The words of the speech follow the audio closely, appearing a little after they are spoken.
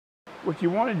what you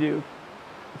want to do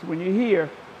is when you're here,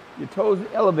 your toes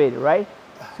are elevated, right?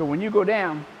 So when you go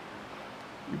down,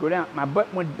 my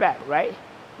butt went back, right?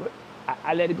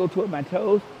 I let it go toward my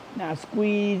toes. Now I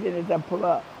squeeze and as I pull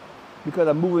up because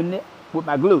I'm moving it with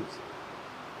my glutes.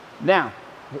 Now,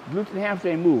 glutes and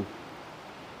hamstring move.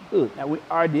 Good. Now with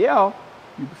RDL,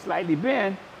 you slightly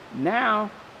bend.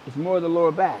 Now it's more of the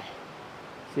lower back.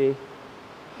 See?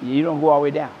 You don't go all the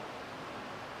way down.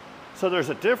 So there's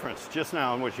a difference just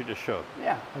now in what you just showed.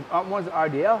 Yeah. One's an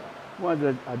RDL, one's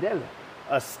a deadlift.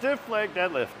 A stiff leg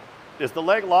deadlift, is the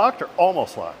leg locked or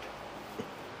almost locked?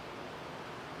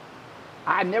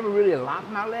 I never really locked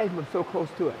my legs, but so close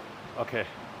to it. Okay.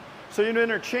 So you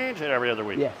interchange it every other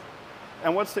week? Yes.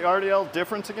 And what's the RDL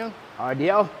difference again?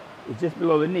 RDL is just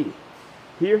below the knee.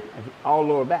 Here, it's all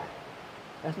lower back.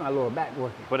 That's my lower back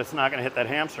working. But it's not going to hit that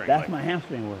hamstring. That's my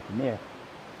hamstring working there.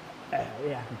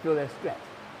 Yeah, I can feel that stretch.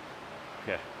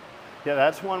 Okay. Yeah,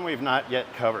 that's one we've not yet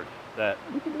covered. That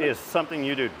is something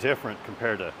you do different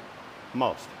compared to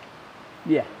most.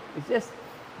 Yeah, it's just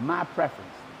my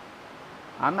preference.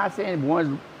 I'm not saying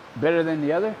one's better than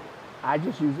the other. I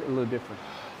just use it a little different.